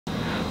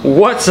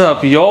What's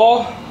up,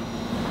 y'all?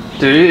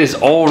 Dude, it is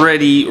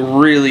already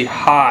really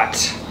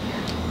hot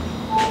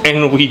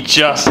and we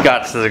just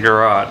got to the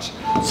garage.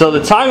 So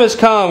the time has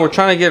come. We're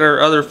trying to get our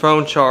other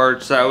phone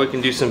charged so that we can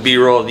do some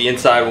B-roll of the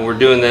inside when we're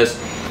doing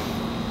this.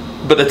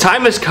 But the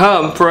time has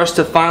come for us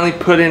to finally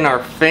put in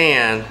our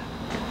fan,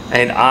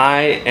 and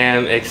I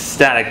am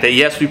ecstatic that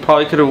yes, we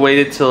probably could have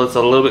waited till it's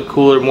a little bit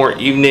cooler, more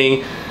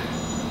evening,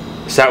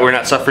 so that we're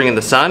not suffering in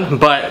the sun,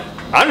 but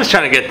I'm just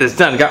trying to get this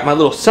done. Got my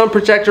little sun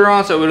protector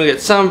on so we don't get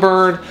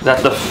sunburned.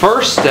 That the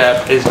first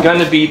step is going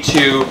to be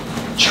to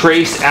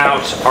trace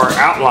out our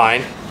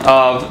outline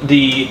of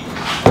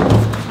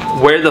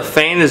where the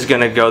fan is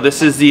going to go.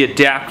 This is the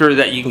adapter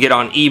that you can get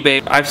on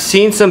eBay. I've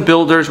seen some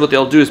builders, what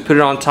they'll do is put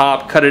it on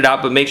top, cut it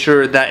out, but make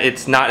sure that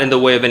it's not in the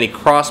way of any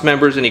cross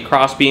members, any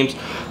cross beams,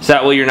 so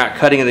that way you're not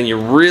cutting and then you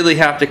really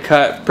have to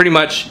cut. Pretty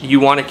much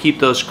you want to keep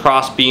those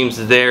cross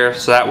beams there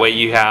so that way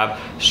you have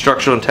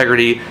structural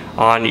integrity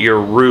on your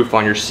roof,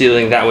 on your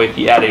ceiling. That way if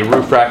you add a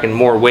roof rack and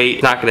more weight,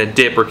 it's not going to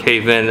dip or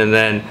cave in and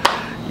then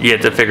you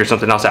have to figure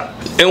something else out.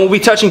 And we'll be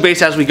touching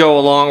base as we go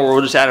along, or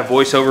we'll just add a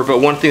voiceover, but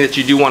one thing that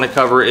you do want to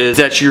cover is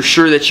that you're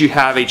sure that you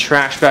have a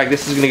trash bag.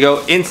 This is going to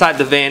go inside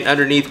the van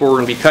underneath where we're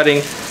going to be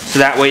cutting, so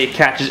that way it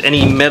catches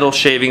any metal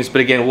shavings,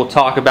 but again, we'll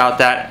talk about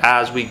that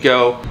as we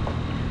go.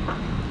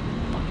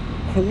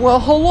 Well,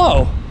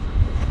 hello.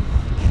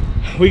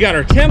 We got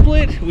our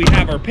template, we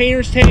have our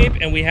painter's tape,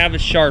 and we have a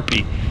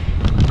Sharpie.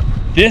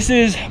 This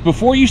is,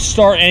 before you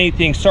start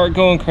anything, start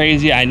going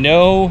crazy. I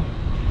know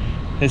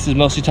this is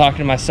mostly talking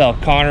to myself.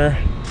 Connor,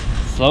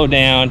 slow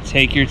down,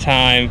 take your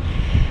time.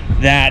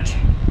 That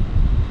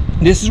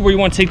this is where you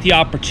want to take the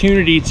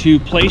opportunity to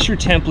place your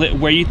template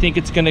where you think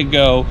it's gonna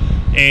go.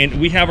 And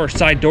we have our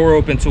side door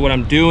open, so what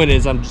I'm doing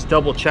is I'm just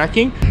double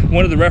checking.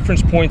 One of the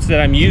reference points that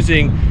I'm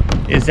using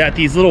is that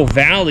these little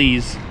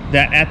valleys,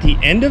 that at the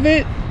end of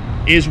it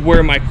is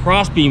where my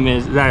crossbeam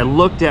is that I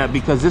looked at,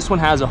 because this one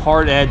has a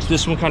hard edge.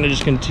 This one kind of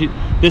just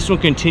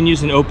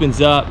continues and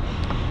opens up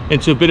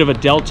into a bit of a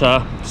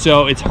delta,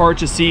 so it's hard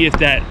to see if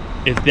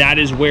that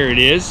is where it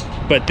is.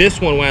 But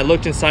this one, when I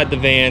looked inside the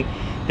van,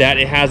 that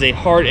it has a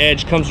hard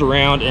edge, comes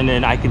around, and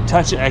then I can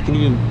touch it. I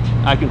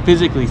can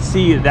physically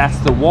see that's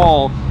the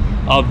wall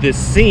of this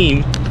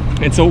seam.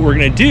 And so what we're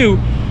gonna do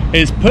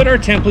is put our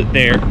template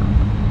there,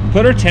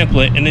 put our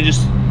template, and then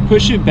just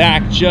push it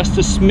back just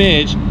a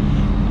smidge,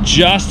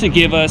 just to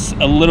give us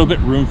a little bit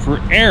room for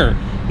error.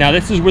 Now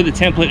this is where the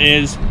template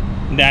is,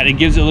 that it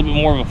gives it a little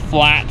bit more of a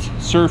flat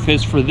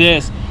surface for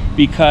this,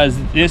 because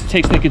this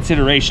takes into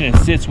consideration and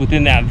sits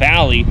within that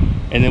valley,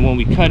 and then when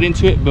we cut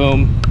into it,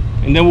 boom,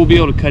 and then we'll be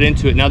able to cut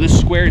into it. Now this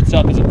square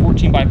itself is a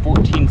 14 by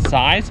 14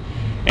 size,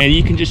 and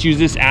you can just use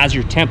this as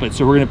your template.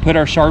 So we're going to put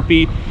our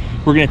Sharpie,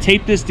 we're going to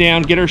tape this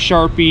down, get our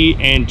Sharpie,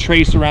 and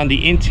trace around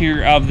the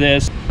interior of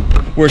this,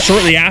 where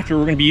shortly after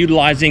we're going to be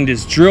utilizing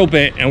this drill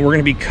bit, and we're going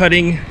to be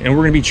cutting and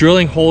we're going to be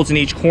drilling holes in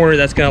each corner.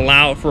 That's going to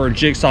allow for a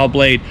jigsaw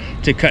blade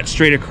to cut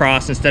straight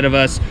across instead of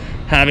us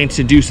having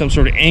to do some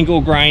sort of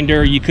angle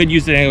grinder. You could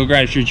use the angle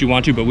grinder should you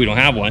want to, but we don't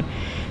have one,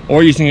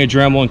 or using a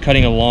Dremel and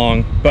cutting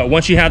along. But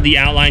once you have the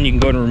outline, you can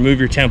go and remove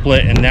your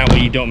template, and that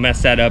way you don't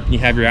mess that up, and you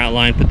have your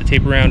outline, put the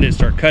tape around it,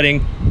 start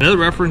cutting. Another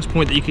reference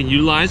point that you can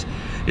utilize,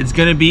 it's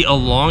going to be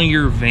along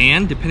your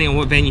van, depending on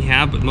what van you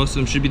have, but most of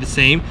them should be the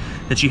same,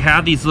 that you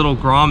have these little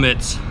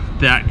grommets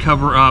that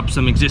cover up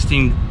some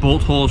existing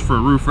bolt holes for a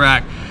roof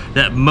rack,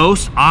 that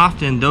most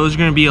often those are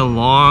going to be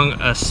along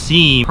a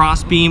seam,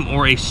 cross beam,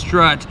 or a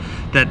strut.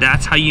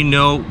 That's how you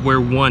know where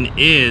one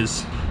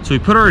is. So we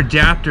put our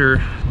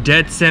adapter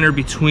dead center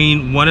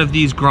between one of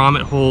these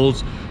grommet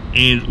holes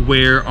and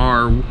where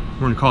our, we're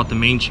going to call it the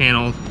main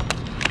channel,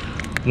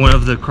 one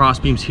of the cross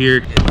beams here.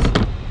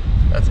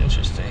 That's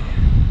interesting.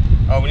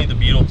 Oh, we need the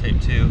butyl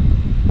tape too.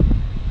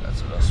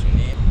 That's what else we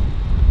need.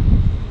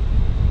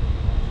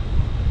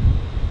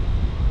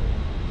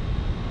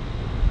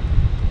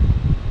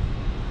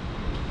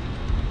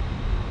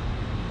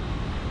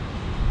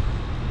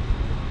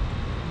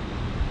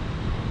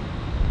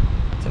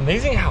 It's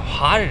amazing how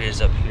hot it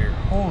is up here.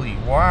 Holy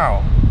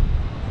wow.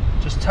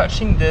 Just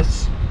touching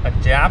this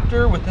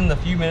adapter within the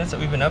few minutes that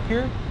we've been up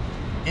here,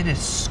 it is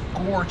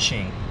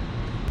scorching.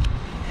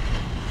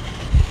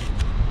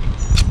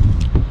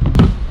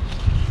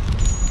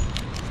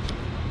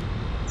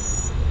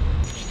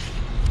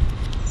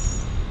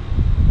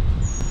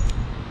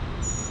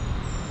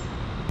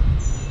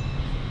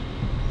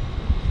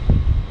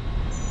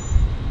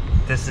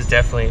 This is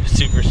definitely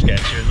super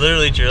sketchy. You're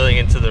literally drilling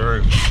into the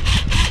roof.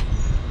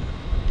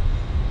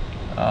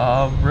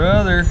 Oh,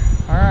 brother.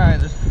 All right.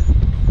 There's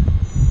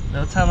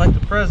no time like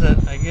the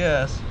present, I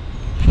guess.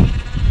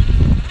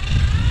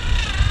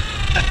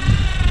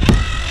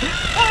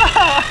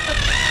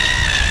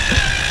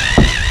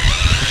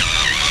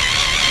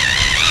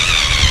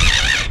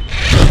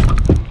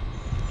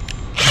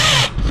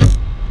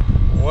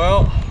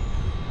 Well,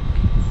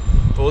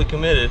 fully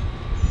committed.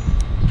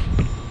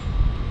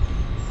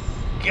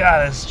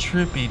 God, that's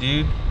trippy,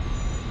 dude.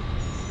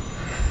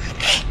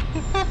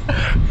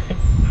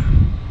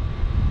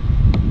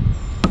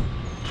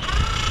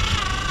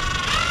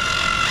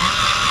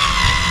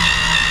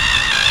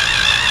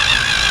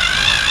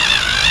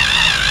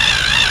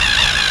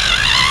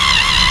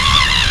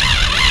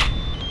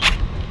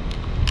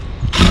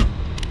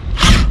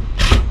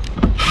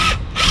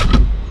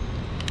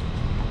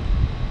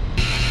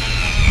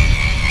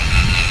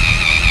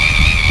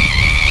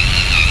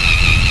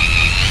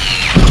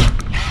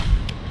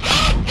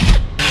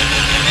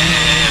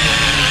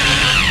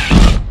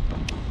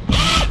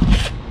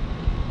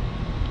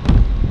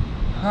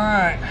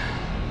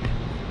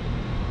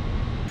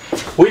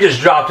 We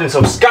just dropped in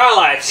some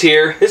skylights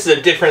here. This is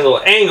a different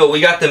little angle. We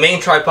got the main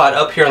tripod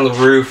up here on the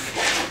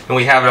roof, and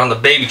we have it on the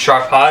baby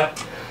tripod.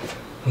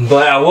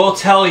 But I will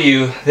tell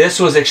you, this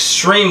was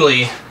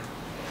extremely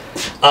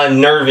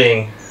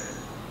unnerving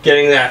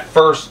getting that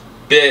first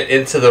bit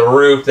into the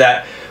roof.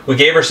 That we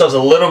gave ourselves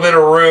a little bit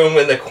of room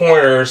in the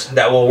corners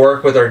that will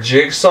work with our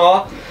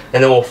jigsaw,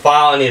 and then we'll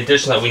file any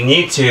addition that we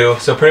need to.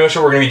 So pretty much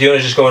what we're going to be doing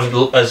is just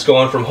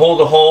going from hole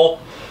to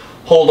hole,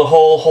 hole to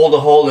hole, hole to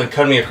hole, and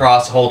cutting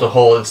across hole to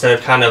hole instead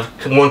of kind of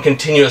one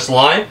continuous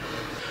line.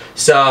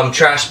 Some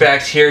trash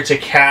bags here to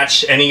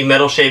catch any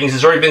metal shavings.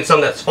 There's already been some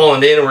that's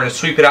fallen in, and we're going to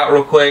sweep it out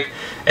real quick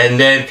and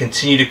then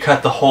continue to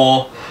cut the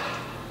hole.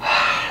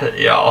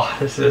 Y'all,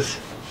 this is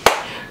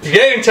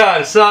game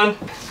time, son.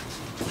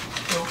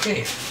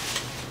 Okay.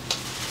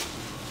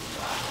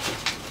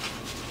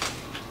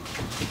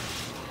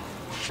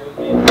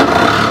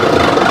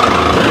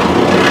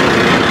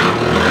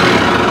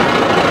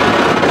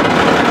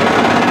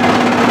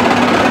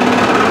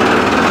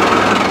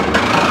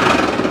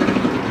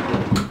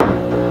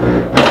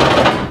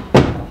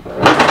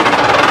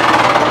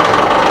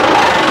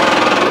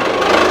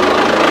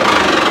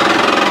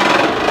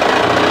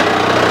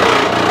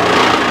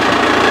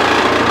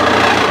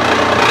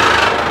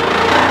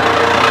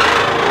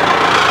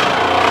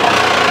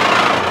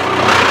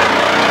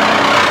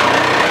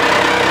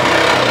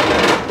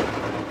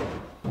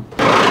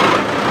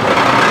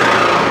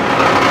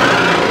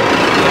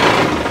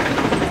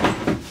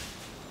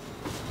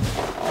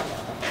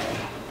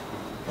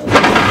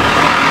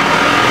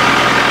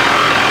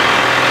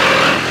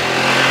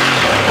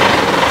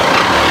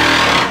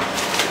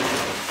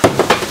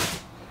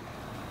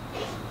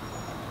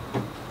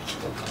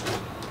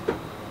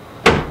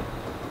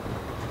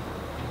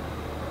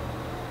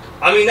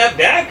 I mean, that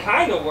bag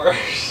kind of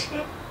works.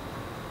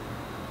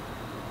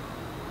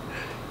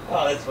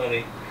 Oh, that's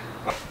funny.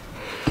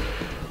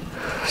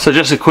 So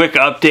just a quick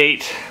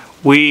update.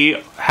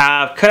 We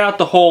have cut out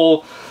the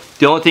hole.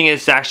 The only thing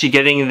is actually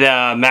getting the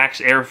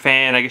MaxxAir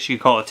fan, I guess you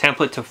could call it a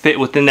template, to fit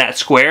within that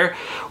square.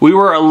 We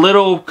were a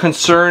little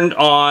concerned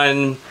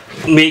on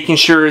making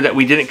sure that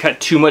we didn't cut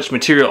too much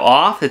material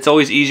off. It's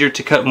always easier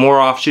to cut more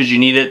off should you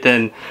need it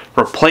than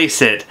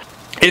replace it.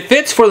 It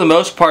fits for the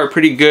most part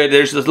pretty good.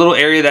 There's this little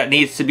area that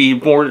needs to be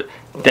more,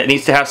 that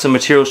needs to have some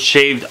material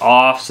shaved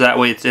off, so that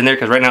way it's in there,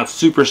 because right now it's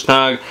super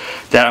snug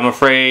that I'm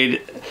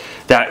afraid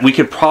that we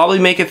could probably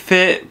make it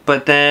fit,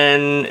 but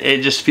then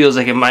it just feels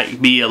like it might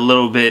be a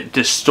little bit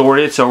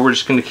distorted, so we're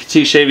just going to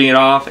continue shaving it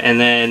off and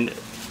then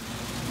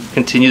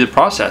continue the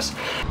process.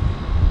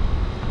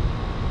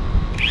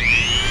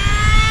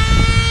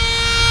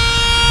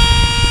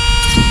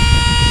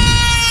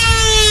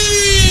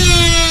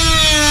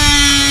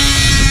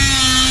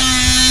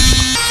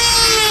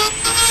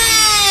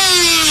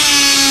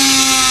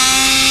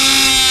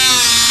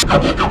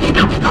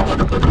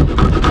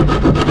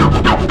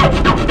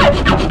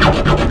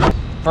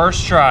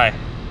 First try,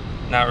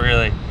 not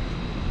really.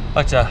 I'd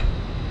like to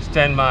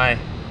extend my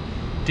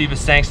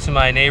deepest thanks to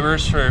my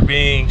neighbors for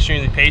being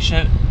extremely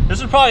patient.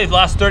 This was probably the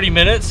last 30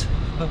 minutes.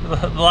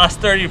 The last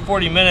 30 to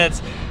 40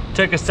 minutes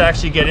took us to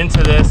actually get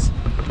into this,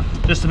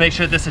 just to make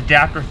sure this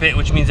adapter fit,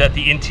 which means that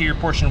the interior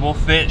portion will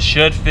fit,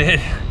 should fit.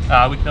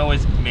 We can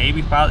always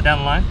maybe file it down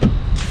the line.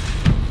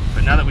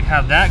 But now that we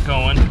have that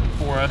going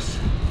for us,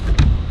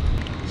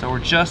 so we're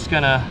just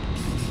gonna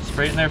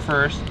spray it in there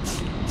first.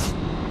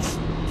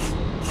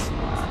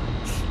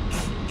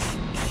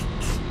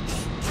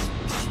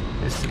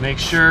 Just to make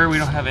sure we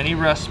don't have any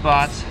rust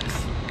spots.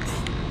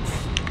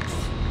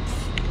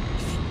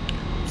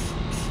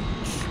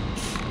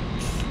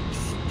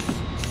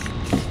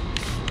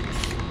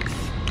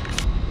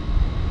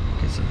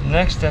 Okay, so the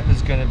next step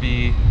is gonna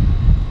be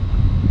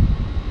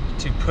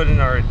to put in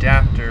our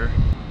adapter.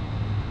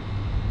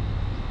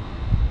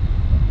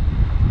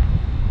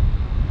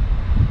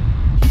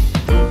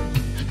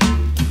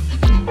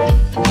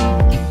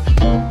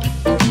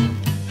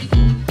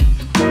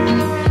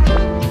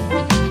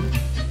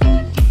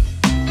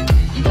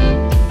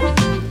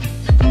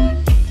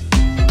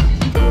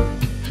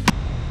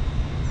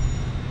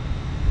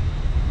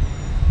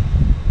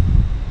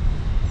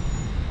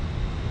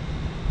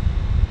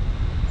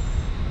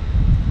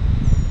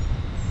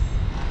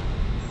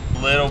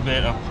 Little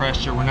bit of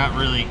pressure, we're not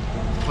really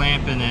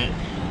clamping it.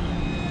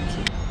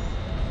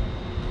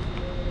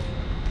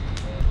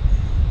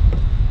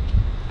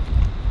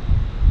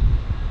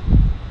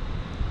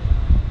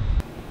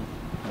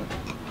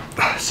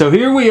 So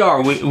here we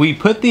are, we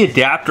put the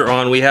adapter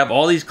on. We have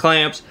all these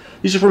clamps.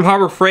 These are from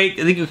Harbor Freight.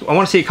 I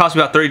want to say it cost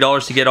me about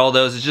 $30 to get all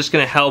those. It's just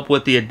going to help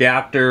with the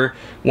adapter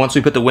once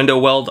we put the window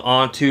weld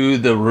onto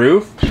the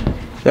roof.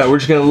 That we're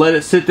just going to let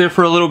it sit there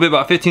for a little bit,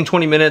 about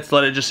 15-20 minutes,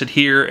 let it just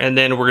adhere, and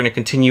then we're going to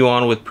continue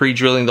on with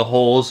pre-drilling the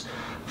holes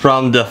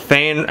from the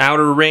fan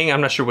outer ring.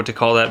 I'm not sure what to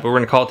call that, but we're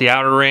going to call it the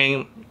outer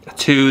ring,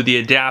 to the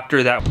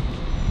adapter. That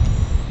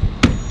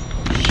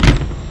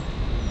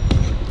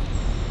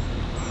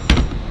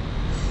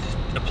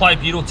apply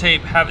butyl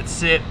tape, have it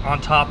sit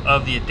on top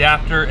of the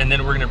adapter, and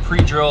then we're going to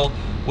pre-drill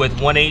with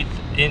 1/8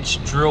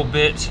 1/8" drill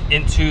bit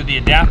into the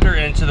adapter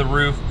and into the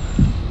roof,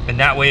 and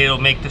that way it'll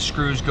make the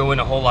screws go in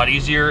a whole lot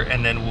easier.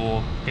 And then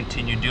we'll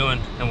continue doing,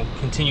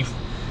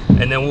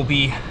 and then we'll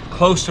be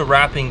close to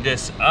wrapping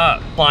this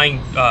up.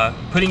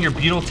 Putting your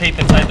butyl tape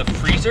inside the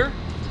freezer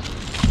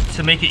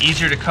to make it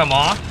easier to come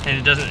off, and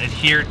it doesn't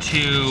adhere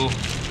to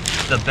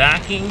the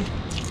backing.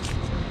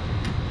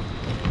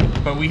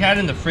 But we had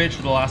it in the fridge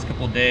for the last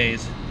couple of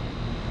days,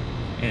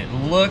 and it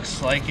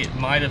looks like it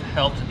might have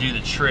helped to do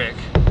the trick.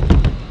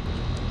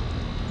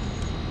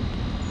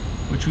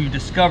 Which we've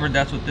discovered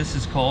that's what this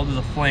is called, is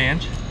a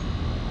flange.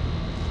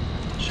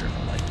 I'm not sure if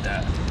I like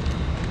that.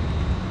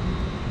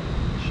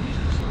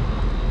 Jesus.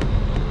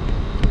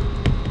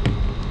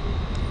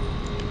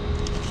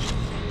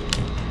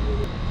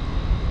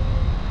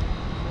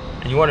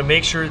 And you want to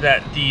make sure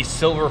that the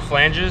silver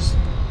flanges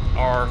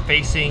are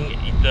facing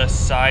the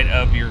side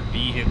of your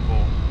vehicle.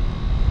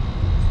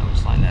 So I'm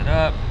just line that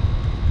up,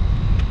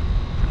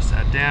 press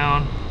that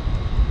down.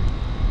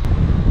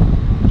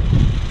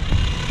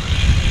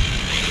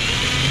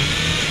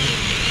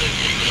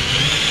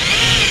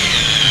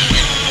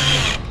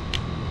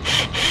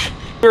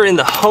 We're in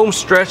the home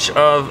stretch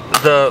of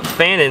the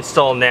fan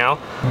install now.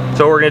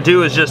 So what we're gonna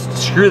do is just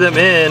screw them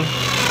in.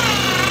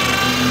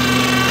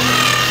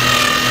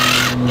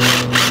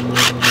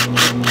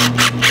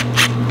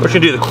 We're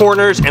gonna do the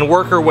corners and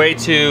work our way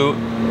to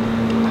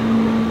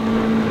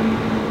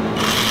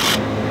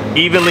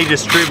evenly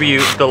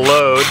distribute the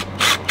load.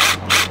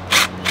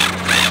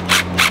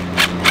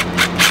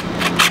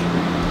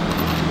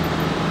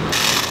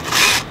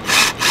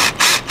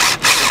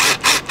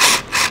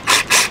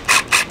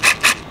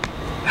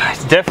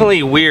 It's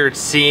definitely weird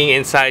seeing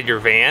inside your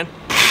van.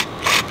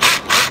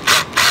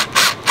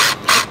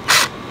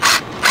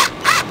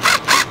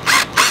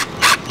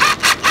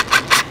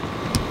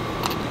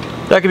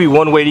 That could be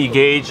one way to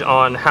gauge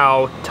on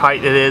how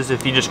tight it is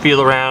if you just feel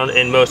around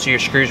and most of your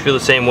screws feel the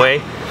same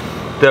way.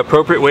 The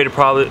appropriate way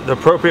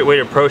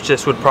to approach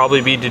this would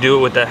probably be to do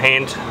it with the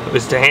hand,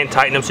 is to hand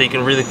tighten them so you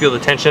can really feel the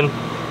tension.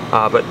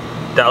 But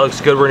that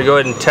looks good. We're gonna go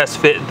ahead and test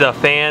fit the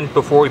fan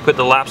before we put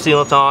the lap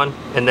sealant on,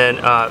 and then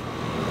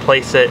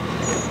place it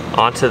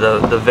onto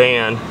the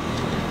van.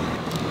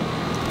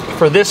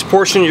 For this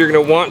portion, you're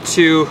gonna want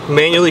to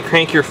manually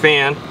crank your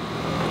fan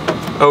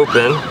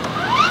open,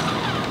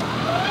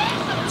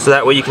 so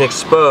that way you can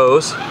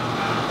expose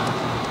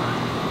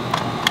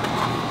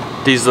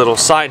these little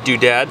side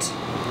doodads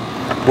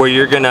where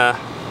you're gonna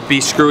be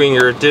screwing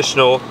your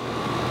additional.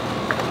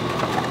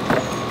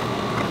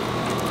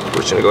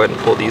 We're just gonna go ahead and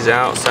pull these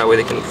out so that way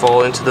they can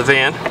fall into the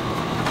van.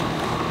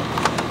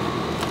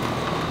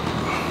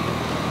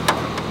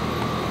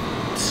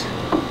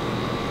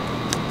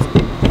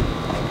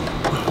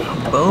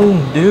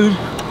 Boom, dude.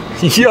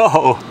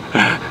 Yo,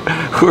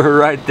 we're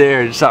right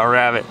there, just saw a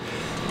rabbit.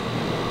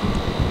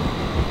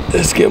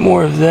 Let's get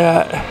more of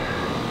that.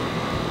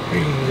 There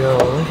you go,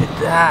 look at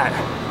that.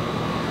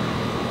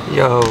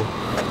 Yo.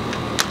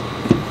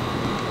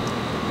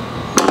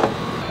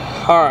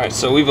 Alright,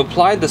 so we've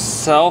applied the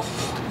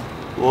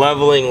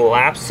self-leveling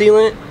lap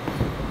sealant,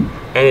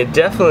 and it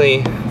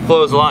definitely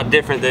flows a lot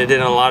different than it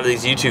did on a lot of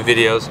these YouTube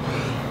videos,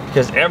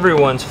 because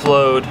everyone's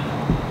flowed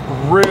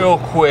real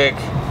quick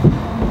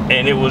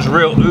and it was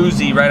real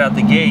oozy right out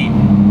the gate.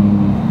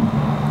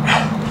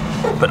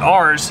 But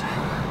ours,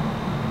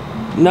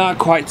 not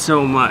quite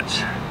so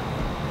much.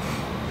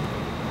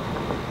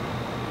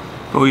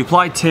 But we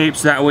apply tape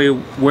so that way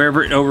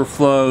wherever it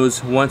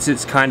overflows, once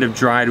it's kind of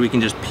dried, we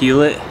can just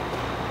peel it.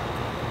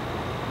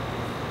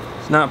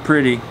 It's not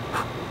pretty,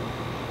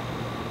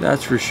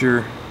 that's for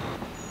sure.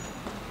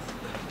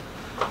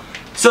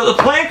 So the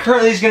plan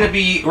currently is going to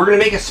be, we're going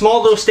to make a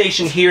small little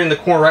station here in the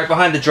corner right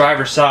behind the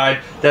driver's side.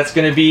 That's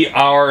going to be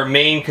our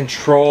main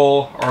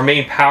control, our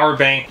main power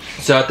bank.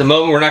 So at the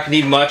moment we're not going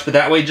to need much, but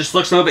that way it just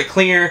looks a little bit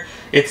cleaner.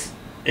 It's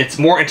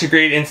more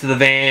integrated into the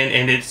van,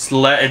 and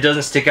it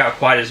doesn't stick out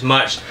quite as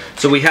much.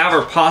 So we have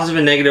our positive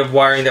and negative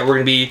wiring that we're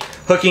going to be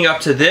hooking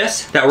up to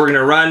this, that we're going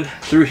to run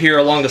through here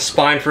along the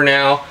spine for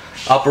now,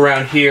 up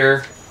around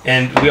here,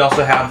 and we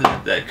also have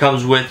that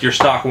comes with your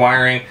stock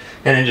wiring,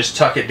 and then just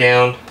tuck it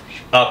down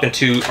up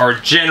into our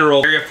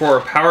general area for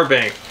our power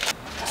bank.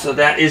 So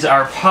that is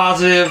our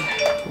positive.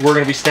 We're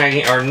going to be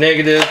snagging our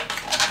negative.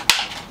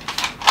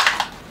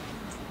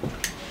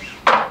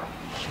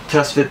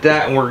 Test fit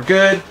that and we're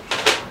good.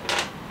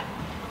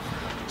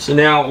 So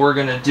now what we're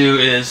going to do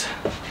is,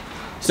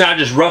 so now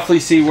just roughly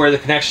see where the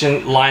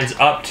connection lines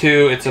up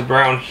to. It's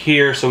around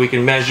here, so we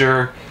can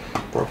measure.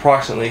 We're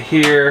approximately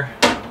here.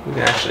 We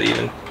can actually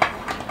even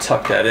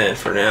tuck that in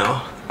for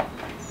now.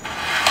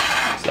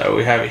 So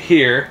we have it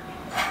here.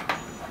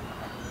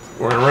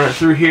 We're going to run it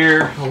through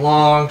here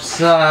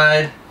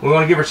alongside. We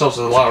want to give ourselves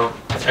a lot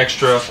of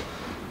extra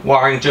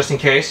wiring just in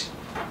case.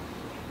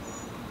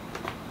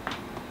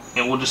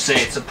 And we'll just say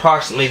it's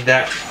approximately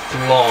that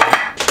long.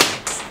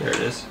 There it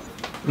is.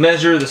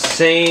 Measure the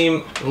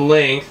same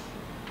length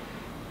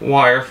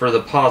wire for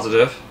the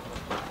positive.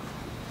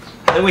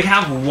 Then we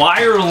have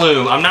wire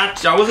loom. I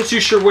wasn't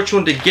too sure which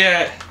one to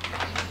get,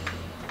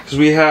 because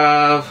we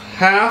have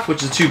 1/2,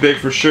 which is too big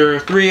for sure,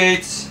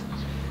 3/8,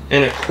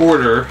 and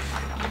 1/4,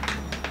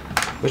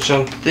 which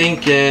I'm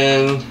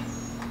thinking,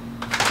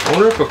 I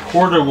wonder if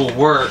 1/4 will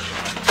work.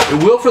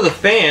 It will for the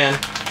fan,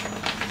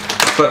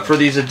 but for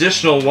these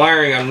additional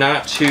wiring, I'm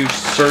not too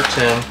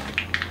certain.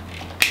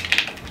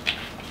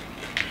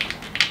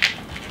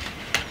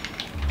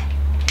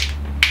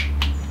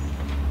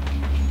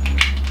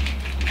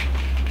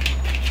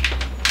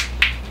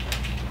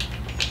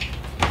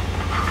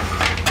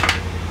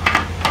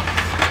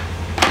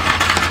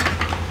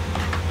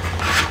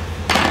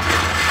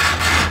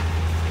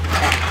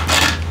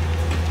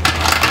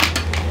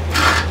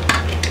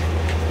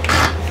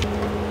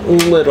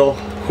 Little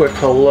quick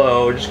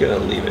hello, just gonna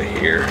leave it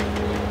here.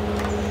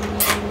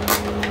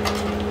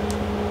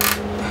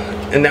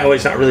 And that way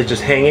it's not really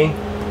just hanging.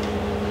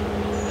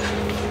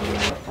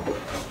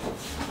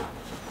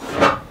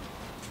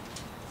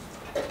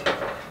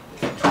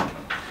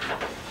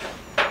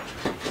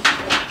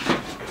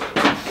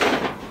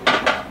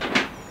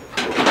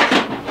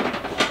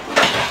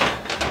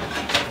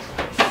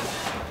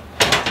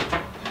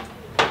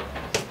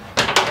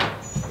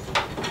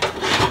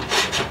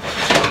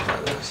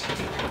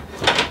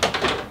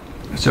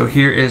 So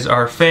here is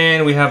our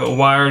fan. We have it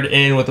wired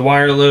in with the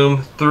wire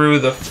loom through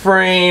the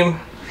frame,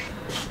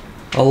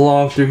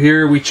 along through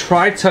here. We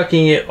tried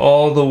tucking it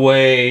all the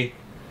way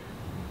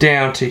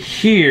down to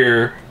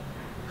here,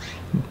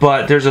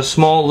 but there's a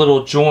small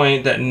little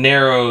joint that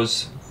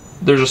narrows.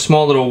 There's a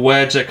small little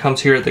wedge that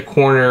comes here at the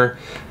corner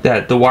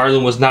that the wire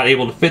loom was not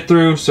able to fit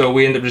through, so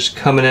we end up just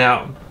coming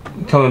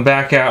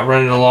back out,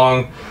 running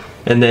along,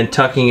 and then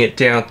tucking it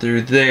down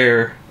through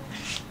there,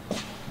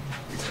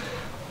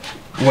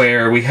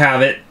 where we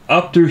have it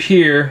up through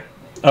here,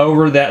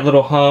 over that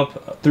little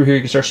hump, through here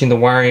you can start seeing the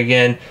wiring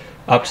again,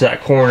 up to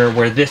that corner,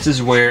 where this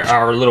is where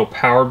our little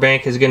power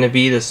bank is going to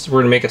be. We're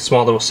going to make a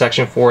small little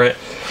section for it,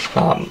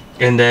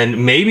 and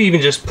then maybe even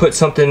just put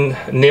something,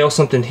 nail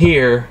something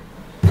here,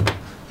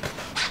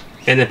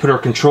 and then put our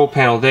control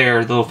panel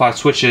there, the little 5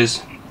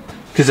 switches,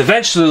 because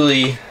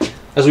eventually,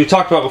 as we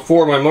talked about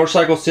before, my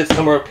motorcycle sits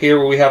somewhere up here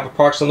where we have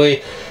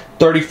approximately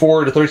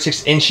 34 to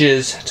 36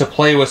 inches to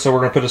play with, so we're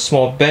going to put a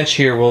small bench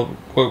here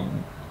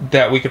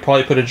that we could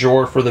probably put a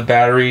drawer for the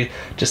battery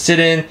to sit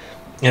in,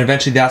 and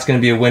eventually that's going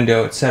to be a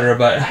window, etc.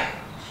 But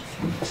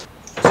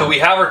so we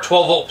have our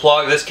 12-volt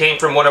plug. This came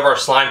from one of our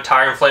slime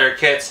tire inflator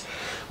kits.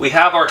 We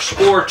have our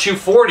Explorer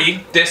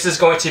 240. This is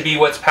going to be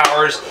what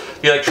powers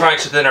the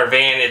electronics within our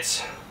van.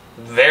 It's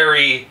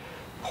very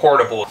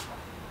portable.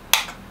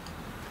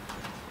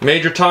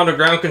 Major Tom to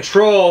ground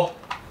control.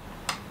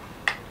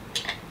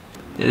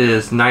 It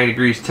is 90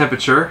 degrees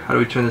temperature. How do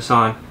we turn this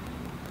on?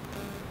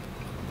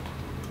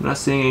 I'm not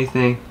seeing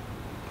anything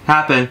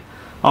happen.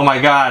 Oh my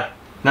god,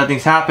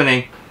 nothing's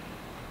happening.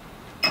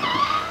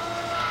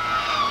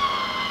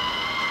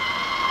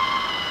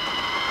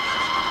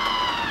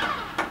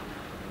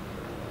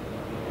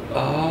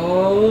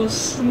 Oh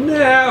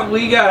snap,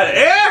 we got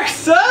air,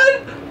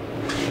 son!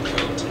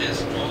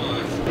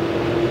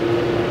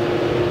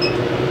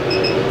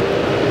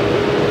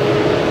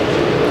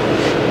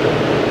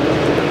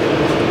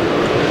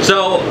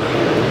 So,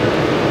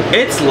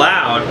 it's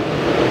loud,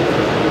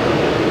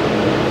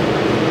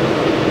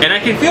 and I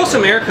can feel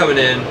some air coming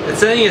in. It's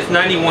saying it's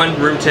 91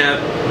 room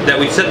temp, that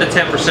we set the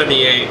temp for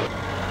 78.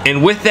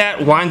 And with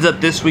that winds up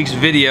this week's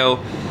video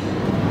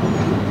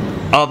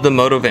of the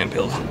Motovan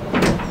build.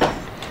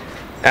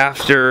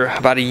 After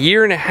about 1.5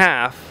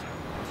 years,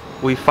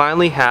 we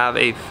finally have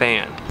a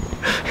fan.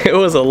 It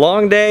was a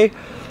long day,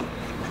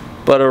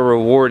 but a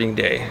rewarding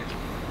day.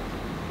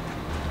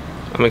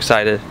 I'm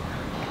excited.